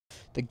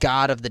the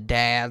god of the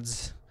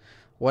dads,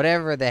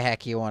 whatever the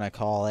heck you want to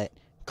call it.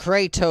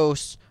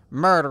 Kratos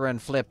murdering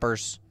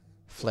flippers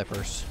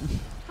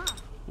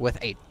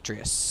with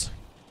Atreus.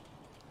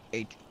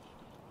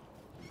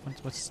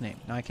 What's his name?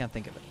 No, I can't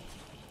think of it.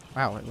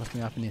 Wow, it left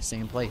me off in the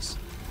same place.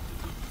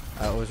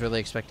 I was really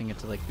expecting it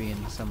to like be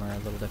in somewhere a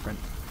little different.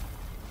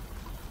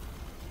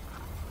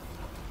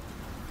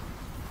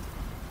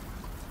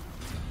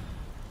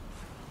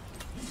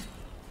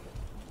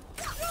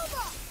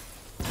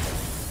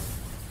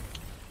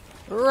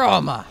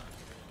 Roma.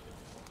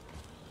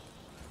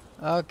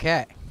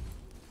 Okay.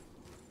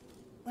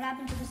 What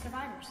happened to the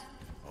survivors?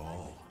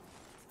 Oh,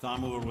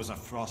 Thamur was a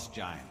frost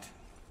giant.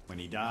 When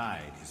he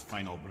died, his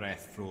final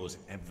breath froze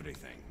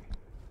everything.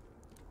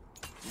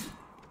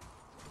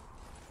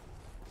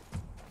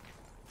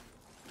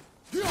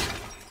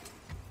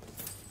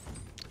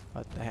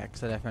 What the heck's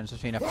the difference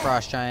between a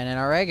frost giant and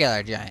a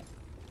regular giant?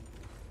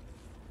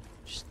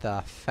 Just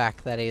the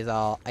fact that he's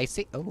all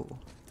icy. Oh,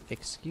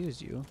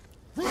 excuse you.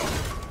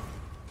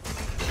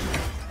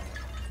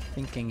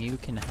 Thinking you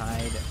can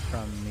hide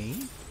from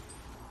me?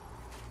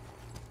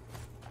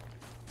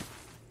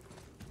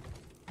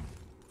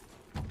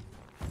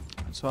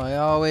 That's why I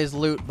always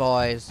loot,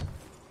 boys.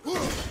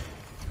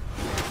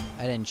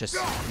 I didn't just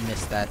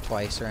miss that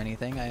twice or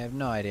anything. I have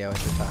no idea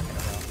what you're talking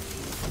about.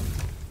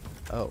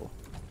 Oh.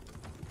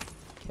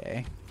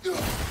 Okay.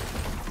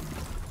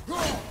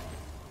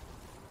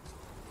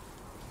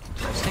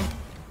 Interesting.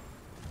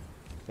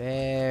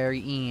 Very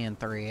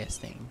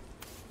interesting.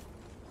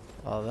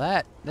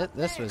 Well,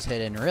 this was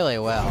hidden really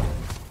well.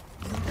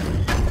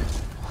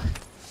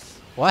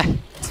 What?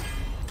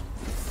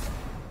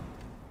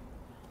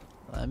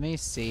 Let me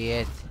see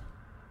it.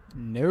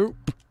 Nope.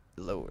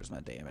 Lowers my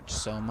damage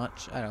so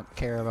much. I don't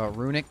care about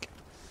runic.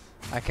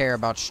 I care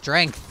about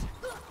strength.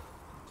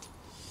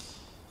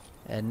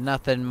 And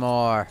nothing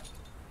more.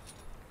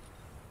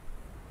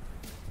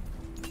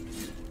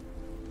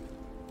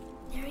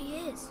 There he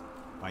is.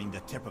 Find the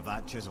tip of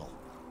that chisel.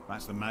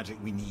 That's the magic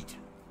we need.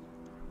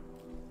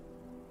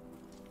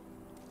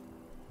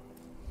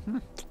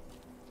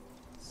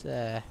 It's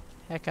a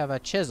heck of a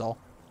chisel.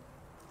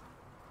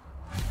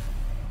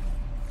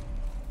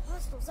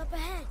 Hostiles up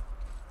ahead.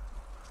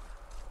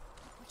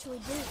 What should we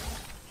do?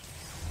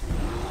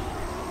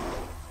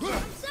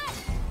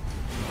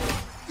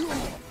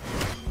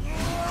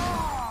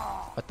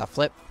 What the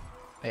flip?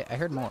 I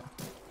heard more.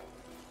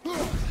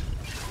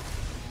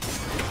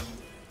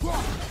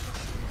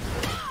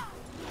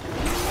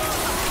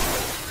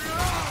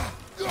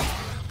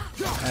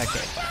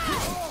 Okay.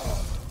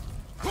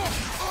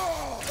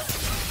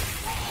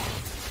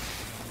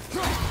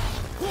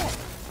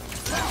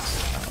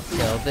 I'll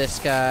kill this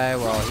guy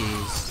while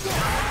he's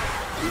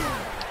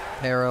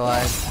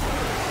paralyzed.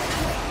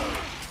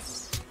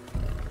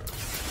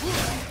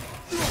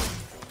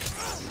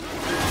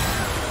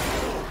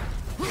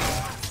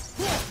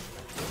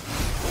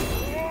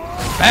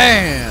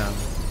 Bam!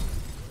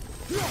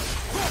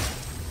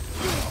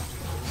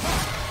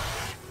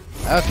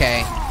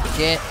 Okay,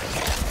 get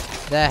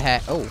the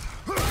heck. Oh.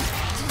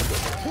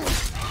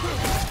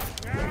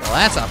 Well,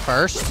 that's a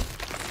first.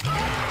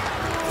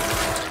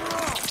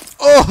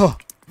 Oh!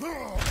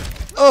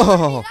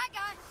 Oh!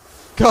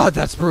 God,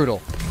 that's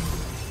brutal.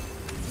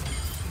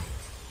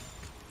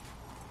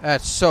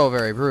 That's so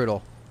very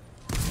brutal.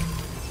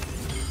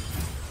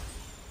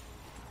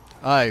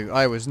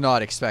 I was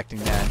not expecting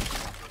that.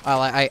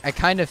 I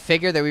kind of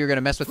figured that we were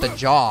gonna mess with the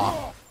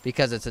jaw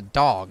because it's a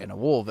dog and a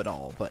wolf and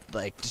all, but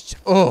like, just,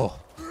 oh,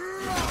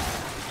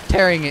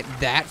 tearing it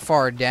that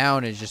far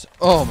down is just,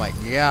 oh my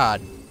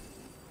god.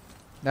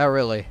 Not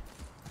really.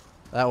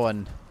 That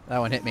one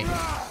hit me.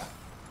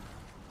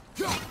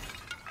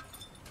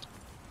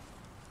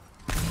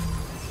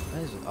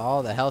 That is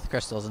all the health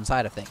crystals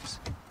inside of things.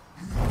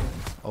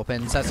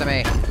 Open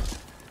sesame.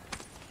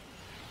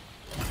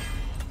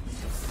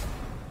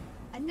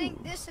 I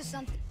think this is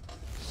something.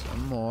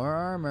 Some more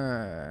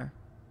armor.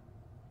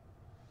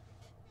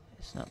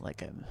 It's not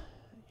like I'm,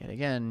 yet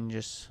again,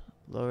 just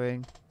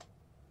lowering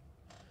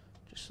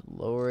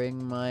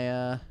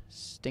my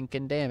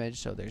stinking damage.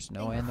 So there's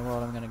no way in the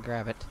world I'm gonna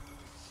grab it.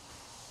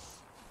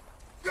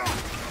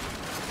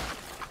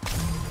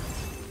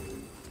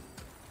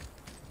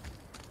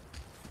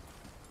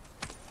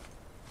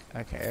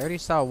 Okay, I already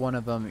saw one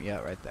of them. Yeah,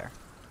 right there.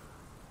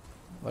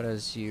 What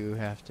does you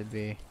have to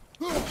be?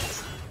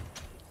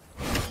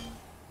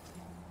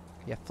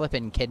 You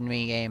flippin' kidding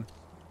me, game?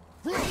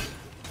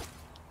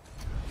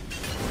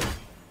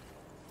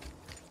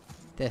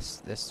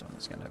 This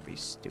one's gonna be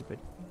stupid.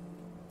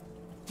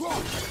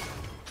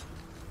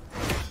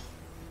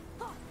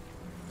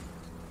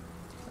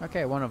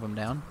 Okay, one of them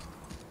down.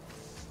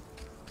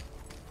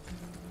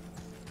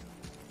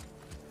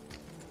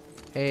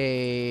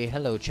 Hey,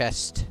 hello,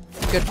 chest.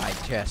 Goodbye,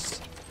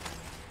 chest.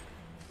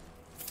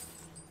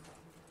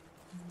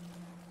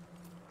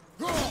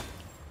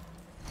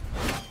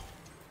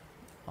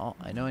 Oh,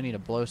 I know I need to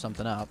blow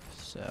something up,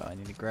 so I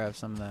need to grab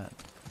some of that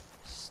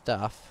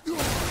stuff.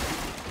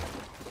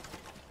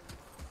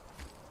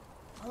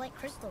 I like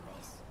crystal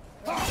base.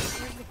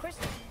 Where's the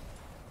crystal?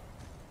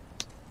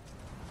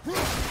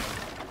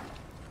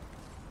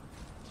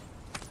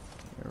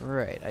 You're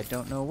right. I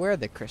don't know where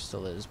the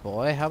crystal is,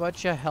 boy. How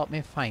about you help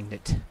me find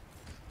it?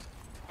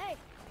 Hey,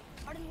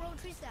 Arden rolled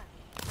tree staff.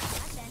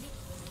 That's handy.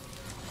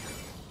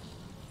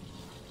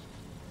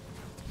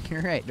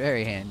 You're right.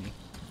 Very handy.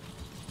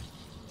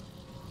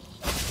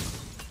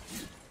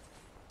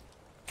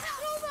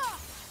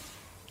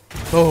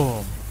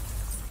 Boom.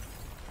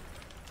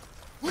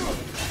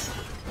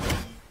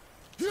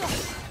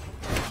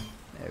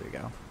 There we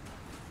go.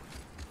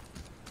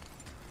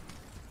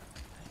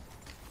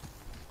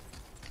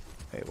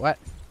 Wait, what?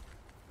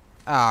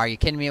 Oh, are you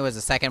kidding me? It was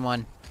the second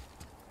one.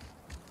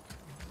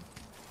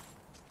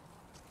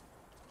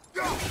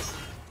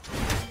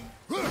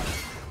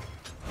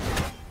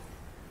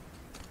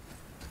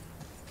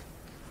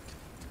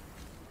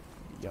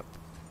 Yep.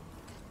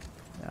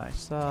 Now I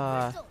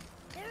saw... Crystal.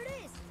 There it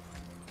is.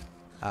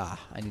 Ah,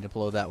 I need to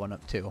blow that one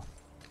up too.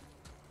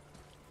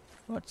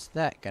 What's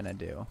that gonna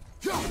do?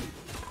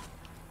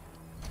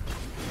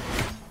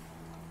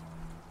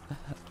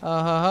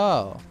 Oh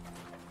ho ho!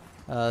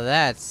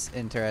 That's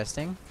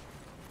interesting.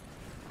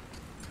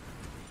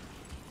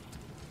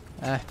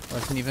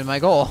 Wasn't even my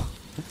goal.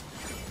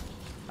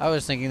 I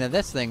was thinking that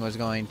this thing was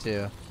going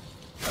to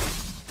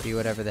be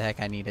whatever the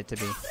heck I need it to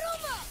be.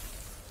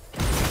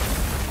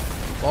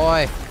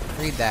 Boy,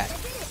 read that.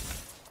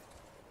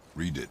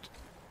 Read it.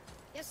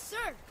 Yes,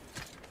 sir.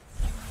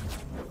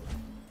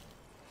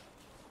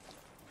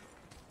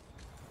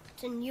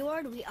 To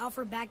Njord, we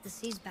offer back the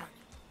sea's bounty.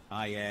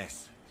 Ah,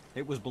 yes.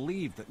 It was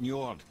believed that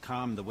Njord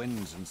calmed the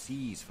winds and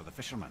seas for the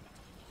fishermen.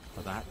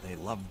 For that, they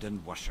loved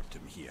and worshipped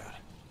him here.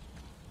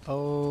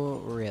 Oh,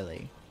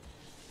 really?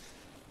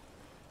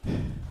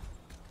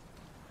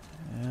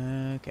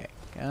 Okay,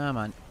 come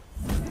on.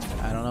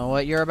 I don't know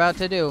what you're about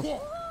to do.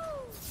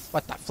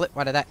 What the flip?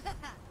 Why did that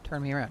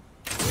turn me around?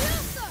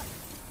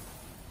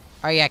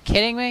 Are you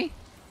kidding me?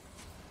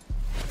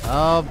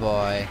 Oh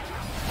boy.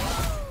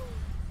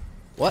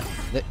 What?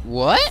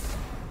 What?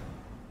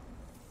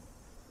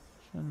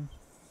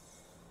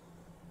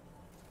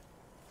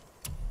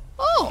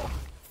 Oh.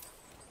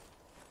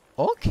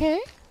 Okay.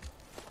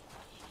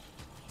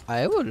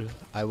 I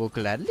will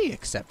gladly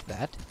accept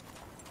that.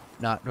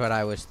 Not what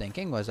I was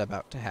thinking was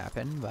about to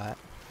happen, but...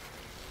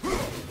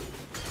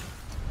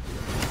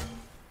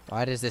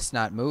 Why does this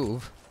not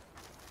move?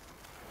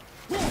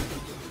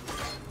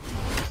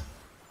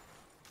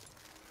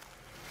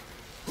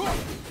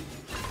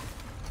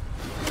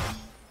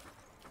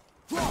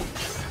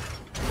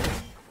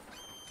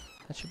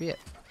 That should be it.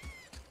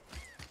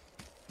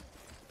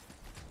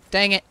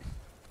 Dang it!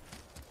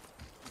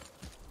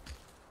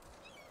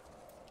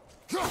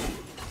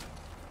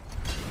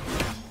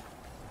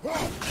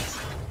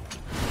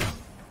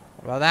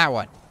 What about that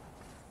one?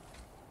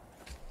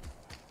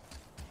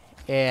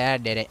 Yeah, I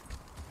did it.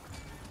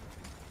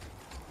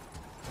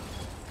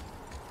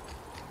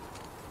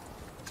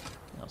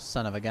 Little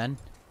son of a gun.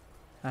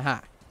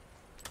 Haha.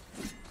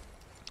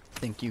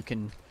 Think you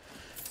can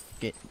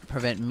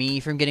prevent me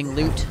from getting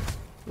loot?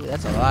 Ooh,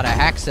 that's a lot of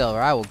hack silver.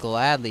 I will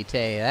gladly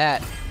take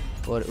that.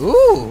 But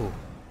ooh!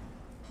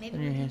 Maybe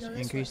we can go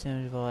this Increase way.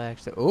 damage of all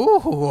access. Ooh! Ho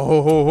ho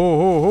ho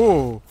ho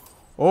ho!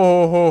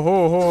 Oh ho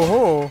ho ho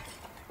ho!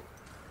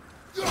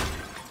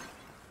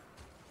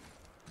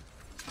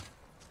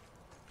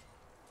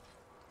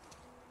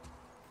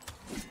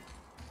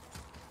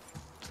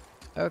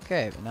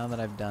 Okay, but now that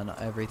I've done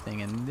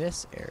everything in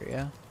this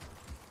area,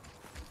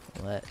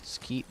 let's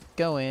keep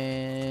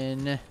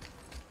going.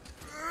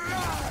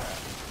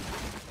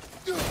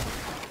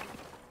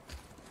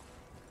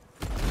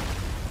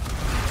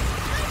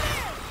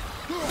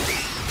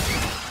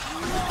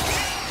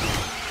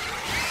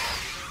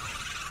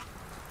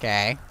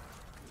 Okay.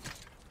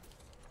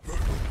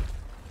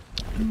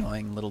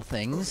 Annoying little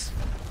things.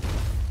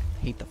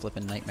 Hate the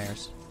flippin'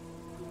 nightmares.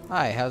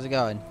 Hi, how's it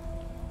going?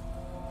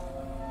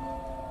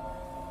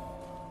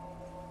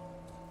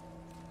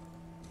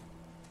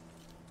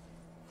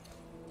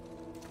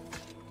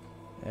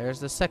 There's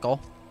the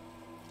sickle.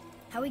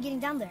 How are we getting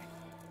down there?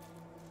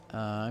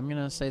 I'm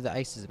gonna say the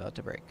ice is about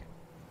to break.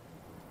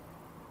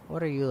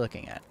 What are you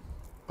looking at?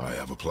 I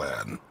have a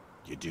plan.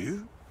 You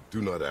do?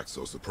 Do not act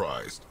so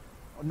surprised.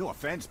 Oh, no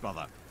offense,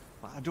 brother,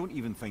 but I don't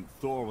even think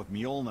Thor with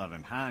Mjolnir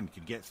in hand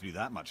could get through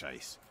that much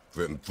ice.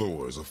 Then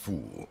Thor is a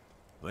fool.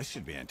 This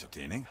should be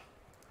entertaining.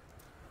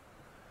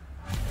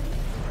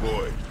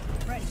 Boy,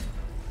 Ready.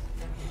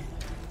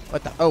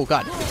 What the? Oh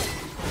god.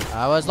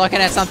 I was looking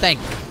at something.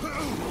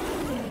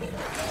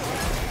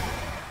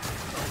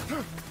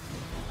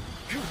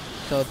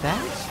 So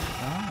that's...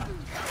 Ah.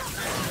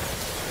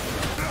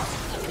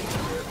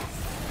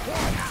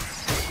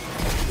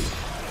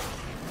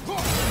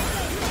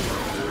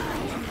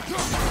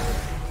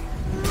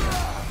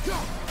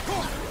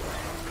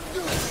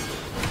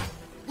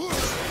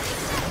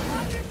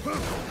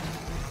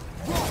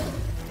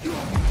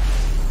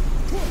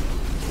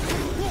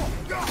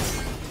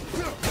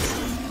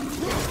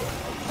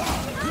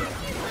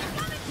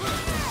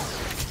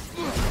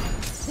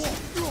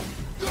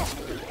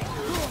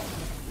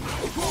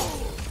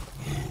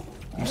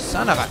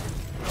 son of a...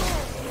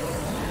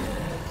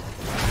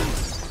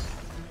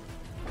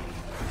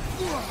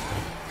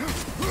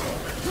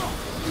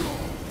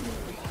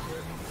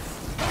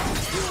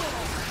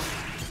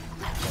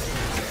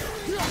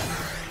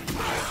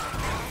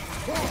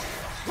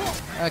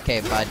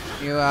 Okay, bud.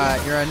 You're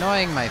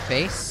annoying my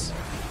face.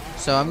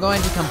 So I'm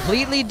going to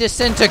completely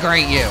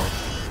disintegrate you.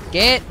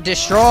 Get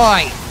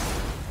destroyed!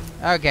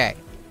 Okay.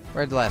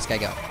 Where'd the last guy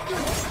go?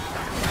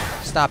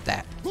 Stop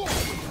that.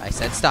 I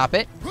said stop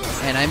it,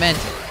 and I meant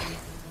it.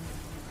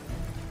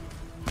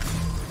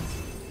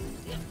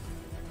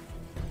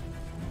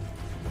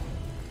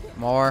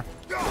 More.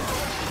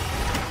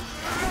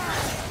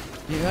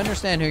 You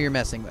understand who you're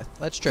messing with.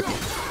 Let's trip you.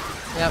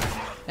 Yep.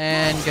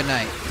 And good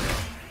night.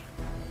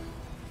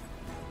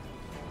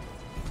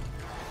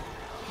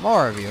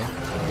 More of you.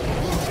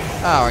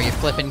 Oh, are you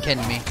flipping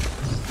kidding me?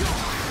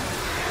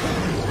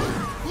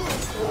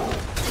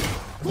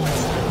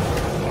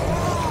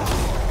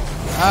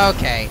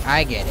 Okay,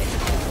 I get it.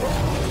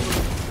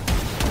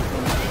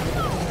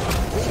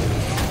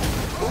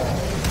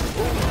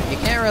 You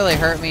can't really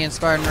hurt me in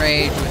Spartan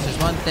Rage, which is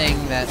one thing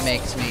that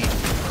makes me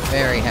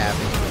very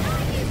happy.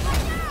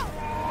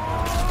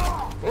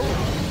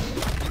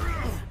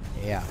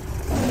 Yeah.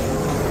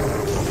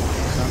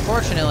 So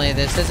unfortunately,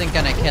 this isn't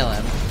gonna kill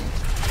him.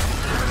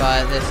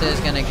 But this is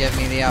going to give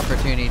me the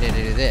opportunity to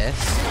do this.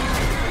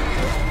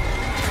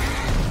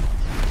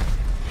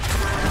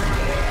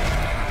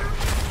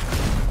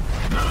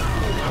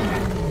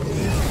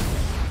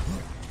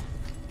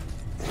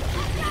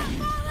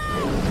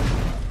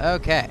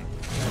 Okay.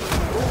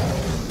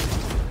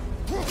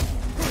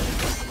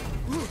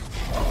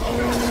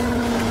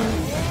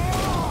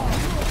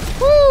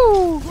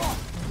 Woo!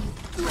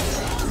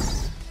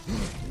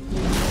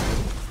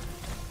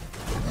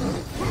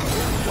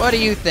 What do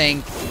you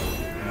think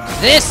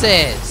this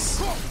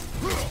is?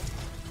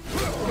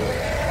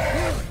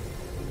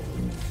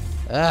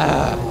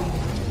 I'll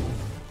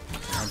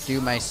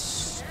do my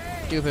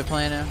stupid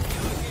plan now.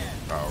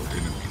 Our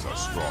enemies are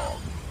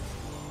strong.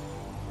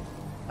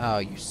 Oh,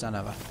 you son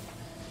of a...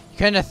 You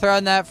couldn't have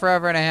thrown that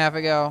forever and a half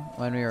ago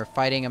when we were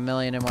fighting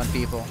 1,000,001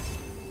 people.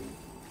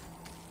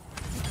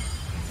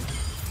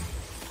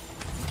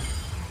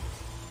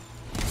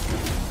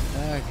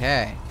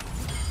 Okay.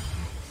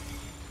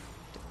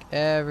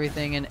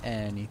 Everything and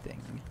anything.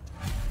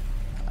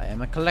 I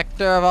am a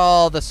collector of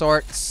all the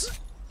sorts.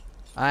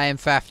 I am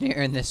Fafnir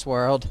in this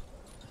world.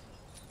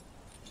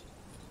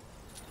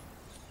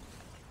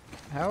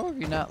 How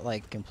have you not,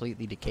 like,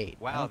 completely decayed?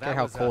 I don't care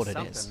how cold it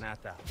is.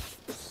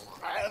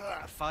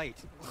 Fight.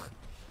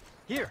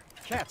 Here,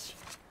 catch.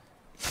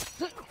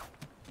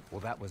 Well,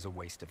 that was a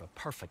waste of a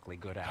perfectly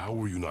good How hour.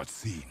 were you not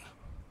seen?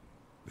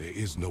 There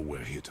is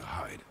nowhere here to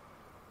hide.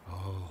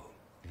 Oh,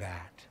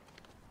 that.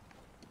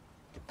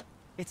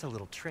 It's a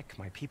little trick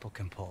my people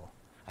can pull.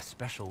 A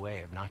special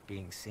way of not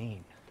being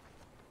seen.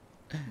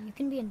 You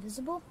can be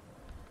invisible?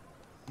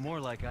 More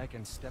like I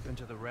can step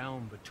into the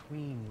realm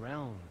between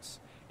realms.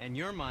 And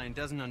your mind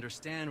doesn't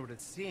understand what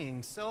it's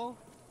seeing, so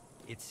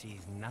it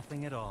sees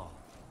nothing at all.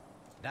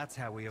 That's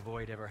how we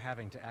avoid ever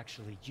having to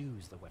actually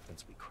use the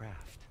weapons we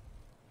craft.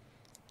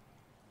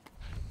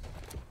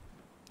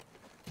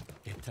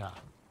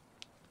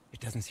 It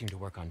doesn't seem to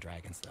work on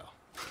dragons,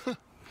 though.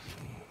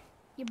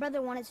 Your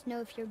brother wanted to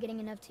know if you're getting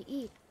enough to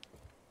eat.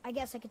 I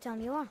guess I could tell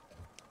him you are.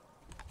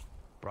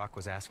 Brock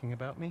was asking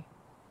about me?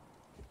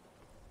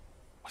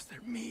 Was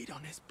there meat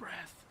on his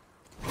breath?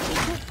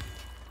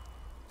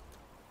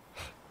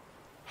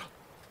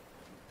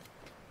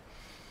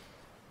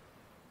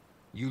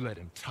 You let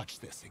him touch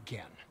this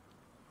again.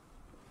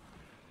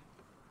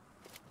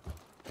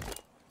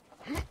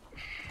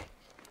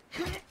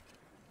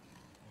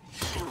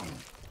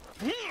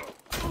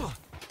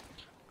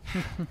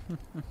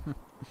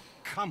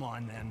 Come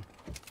on, then.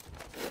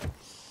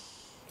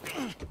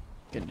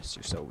 Goodness,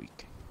 you're so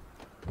weak.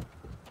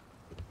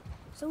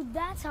 So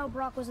that's how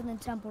Brock was in the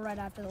temple right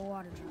after the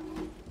water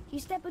drop. He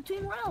stepped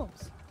between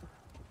realms.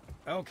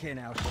 Okay,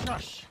 now,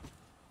 shush.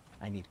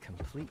 I need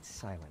complete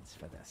silence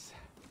for this.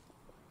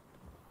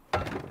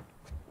 There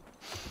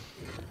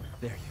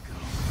you go.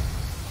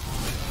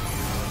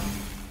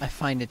 I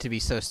find it to be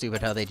so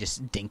stupid how they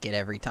just dink it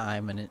every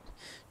time and it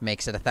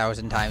makes it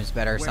 1,000 times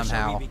better Where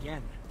somehow. shall we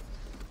begin?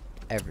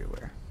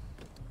 Everywhere.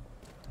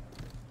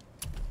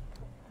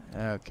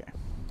 Okay.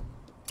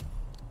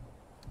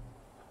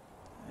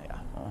 Yeah.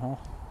 Uh-huh.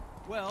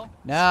 Well,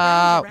 No.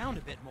 scrounge around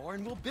a bit more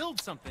and we'll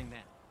build something then.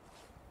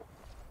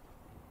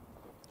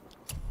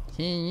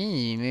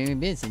 Maybe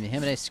busy. How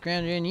about I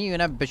scrounge on you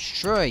and I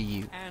destroy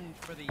you? And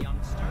for the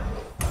youngster,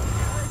 I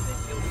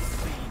think you'll be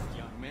pleased,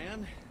 young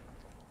man.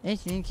 I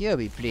think you'll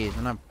be pleased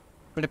when I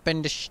flip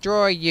and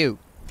destroy you.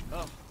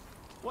 Oh,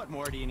 what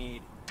more do you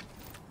need?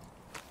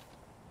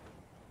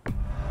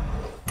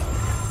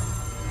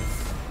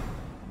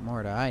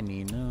 More do I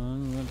need? No,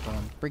 I'm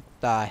gonna freak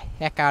the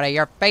heck out of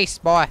your face,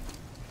 boy.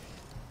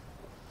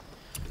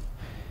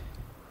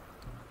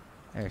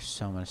 There's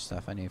so much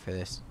stuff I need for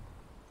this.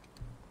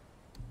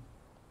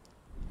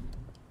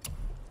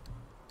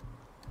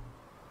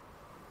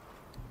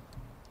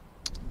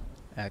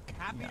 Okay,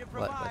 Happy yeah, to let's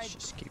provide.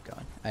 just keep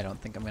going. I don't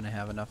think I'm gonna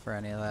have enough for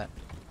any of that.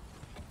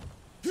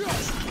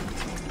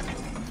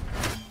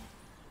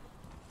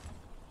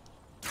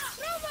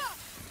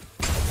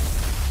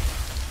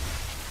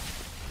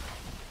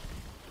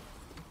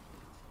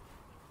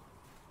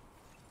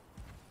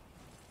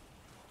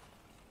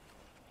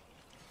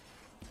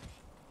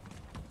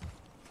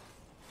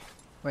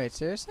 Wait,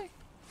 seriously?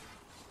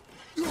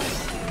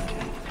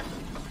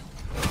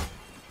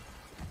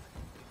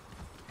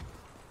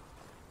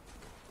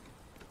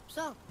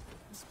 So,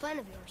 this plan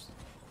of yours.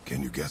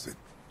 Can you guess it?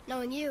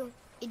 Knowing you,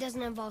 it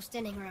doesn't involve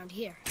standing around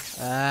here.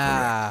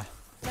 Ah.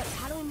 But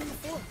how do we move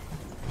forward?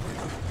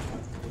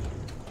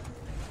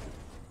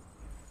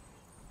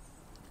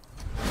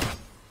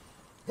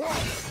 Boy,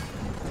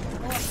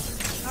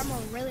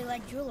 Carmel really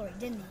liked jewelry,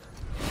 didn't he?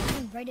 He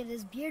even braided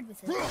his beard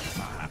with it.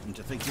 I happen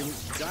to think he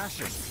looks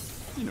dashing.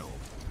 You know,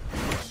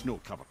 a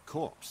snow-covered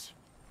corpse.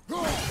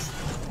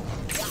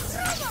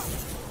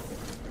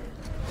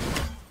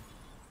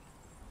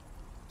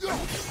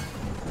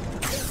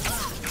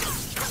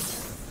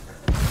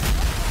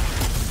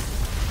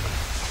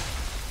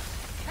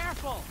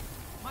 Careful!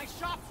 My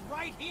shop's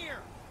right here!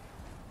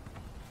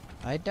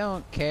 I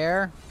don't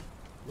care.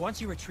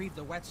 Once you retrieve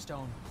the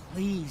whetstone,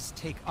 please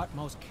take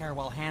utmost care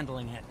while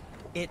handling it.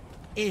 It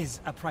is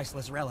a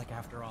priceless relic,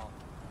 after all.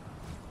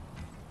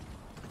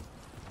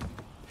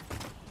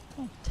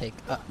 I'll take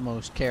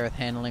utmost care with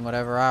handling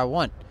whatever I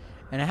want.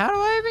 And how do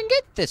I even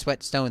get this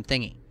whetstone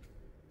thingy?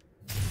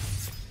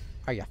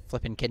 Are you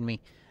flipping kidding me?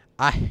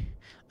 I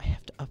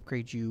have to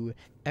upgrade you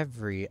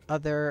every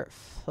other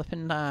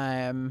flipping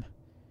time.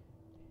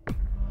 God,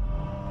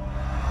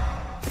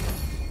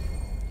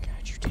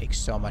 you take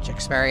so much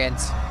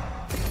experience.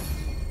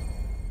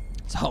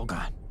 It's all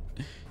gone.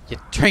 You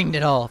drained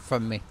it all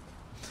from me.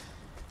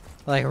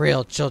 Like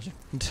real children.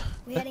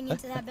 We heading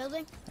into that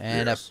building?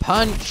 And Yes. a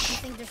punch. You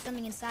think there's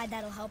something inside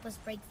that'll help us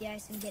break the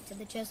ice and get to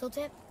the chisel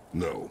tip?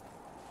 No.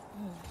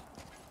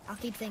 I'll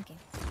keep thinking.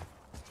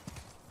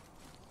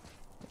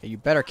 You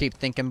better keep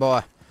thinking,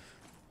 boy.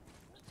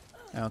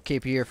 I don't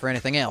keep you here for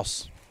anything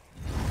else.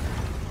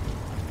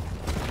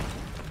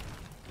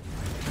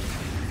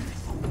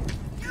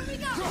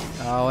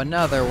 Oh,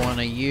 another one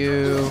of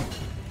you.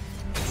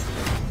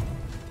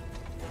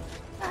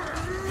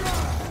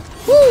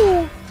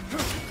 Woo!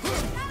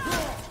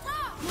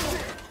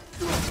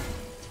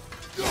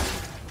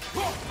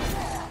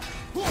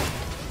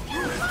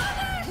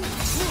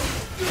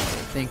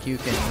 Think you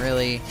can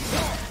really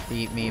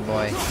beat me,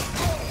 boy?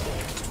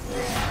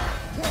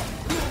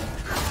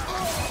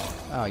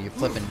 Oh, you're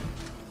flipping.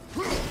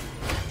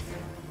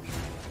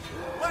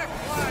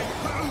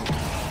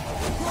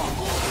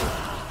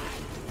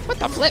 What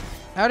the flip?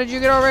 How did you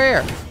get over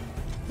here?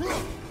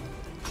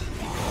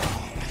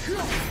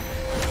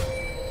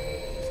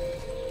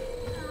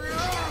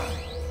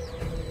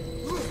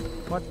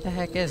 What the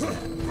heck is that?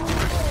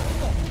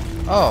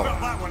 Oh.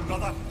 That one,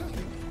 brother.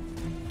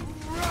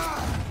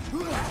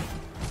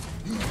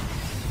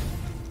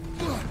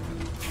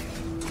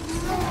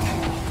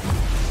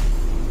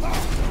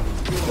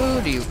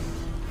 Who do you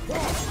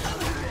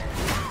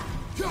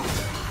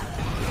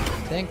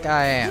think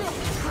I am?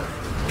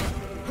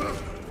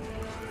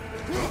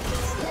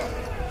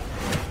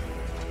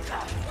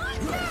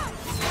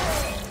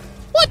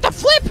 What the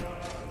flip?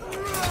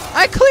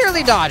 I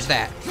clearly dodged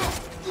that.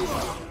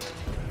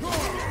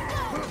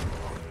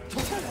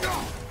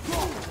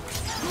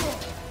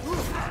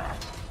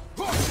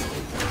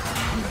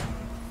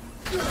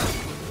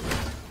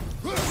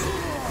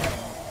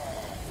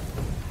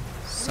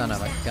 Son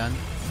of a gun.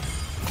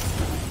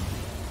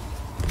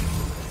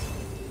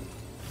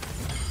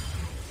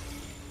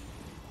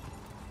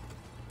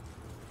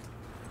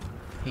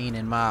 Pain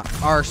in my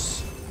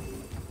arse.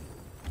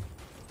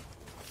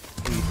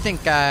 Who you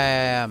think I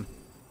am?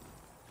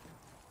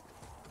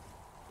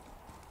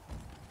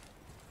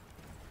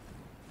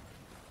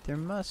 There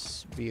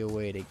must be a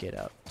way to get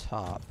up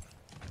top.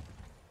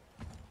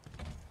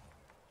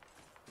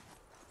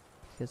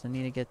 Because I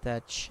need to get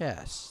that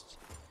chest.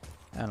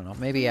 I don't know,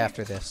 maybe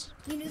after this.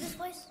 You knew this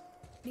place?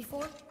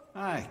 Before?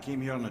 I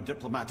came here on a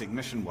diplomatic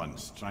mission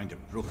once, trying to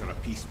broker a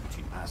peace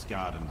between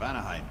Asgard and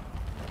Vanaheim.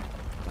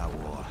 That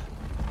war.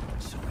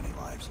 So many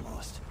lives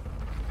lost.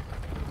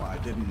 What I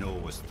didn't know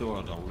was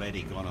Thor had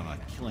already gone on a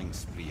killing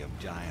spree of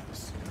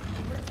giants.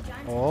 What if the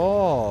giants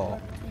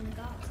Oh. between the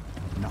gods?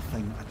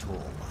 Nothing at all,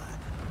 lad.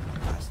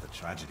 That's the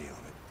tragedy of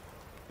it.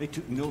 They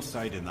took no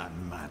side in that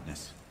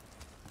madness.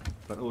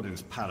 But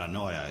Odin's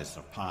paranoia is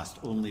surpassed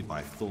only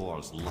by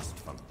Thor's lust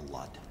for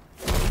blood.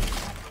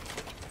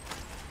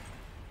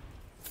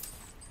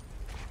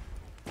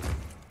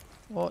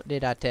 What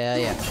did I tell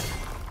you?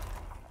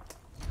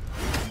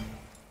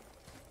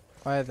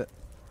 Why the...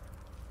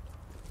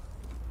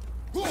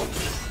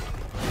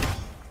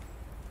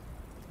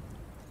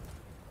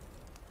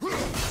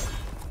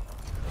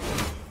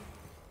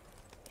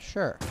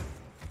 Sure.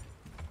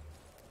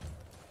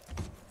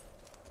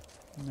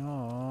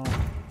 No.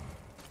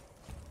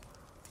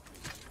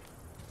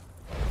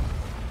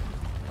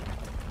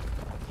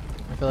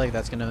 feel like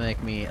that's gonna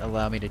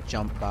allow me to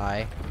jump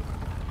by.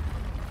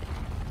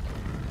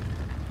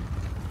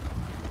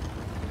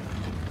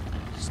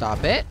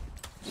 Stop it.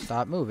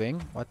 Stop moving.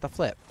 What the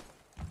flip?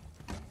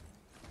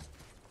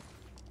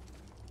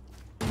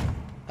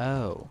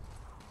 Oh.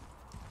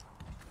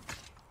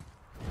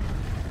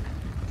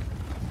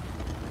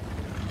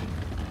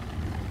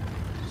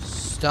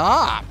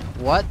 Stop!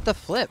 What the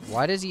flip?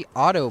 Why does he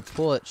auto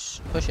push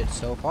it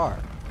so far?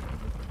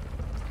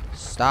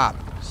 Stop.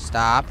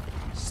 Stop.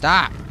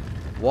 Stop!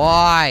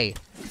 Why?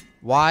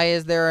 Why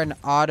is there an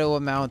auto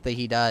amount that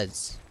he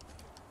does?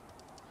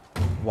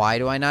 Why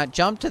do I not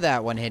jump to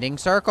that when hitting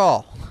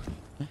circle?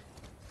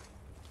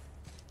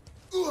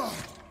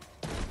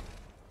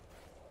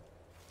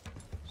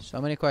 So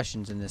many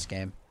questions in this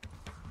game.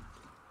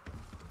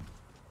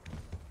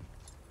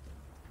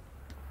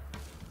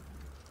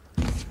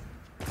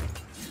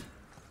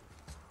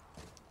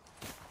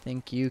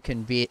 Think you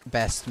can beat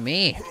best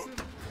me?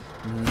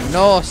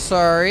 No,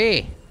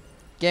 sorry.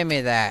 Give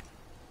me that.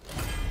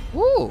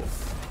 Woo!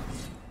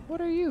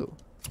 What are you?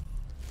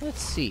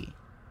 Let's see.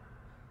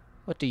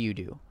 What do you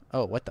do?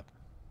 Oh, what the?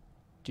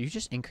 Do you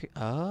just increase?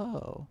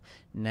 Oh,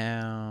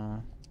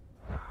 now.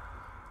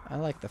 I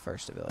like the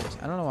first abilities.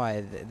 I don't know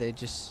why they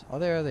just all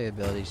their other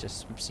abilities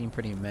just seem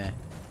pretty meh.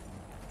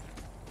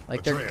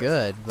 Like they're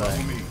good, but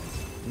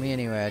me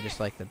anyway. I just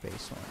like the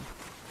base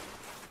one.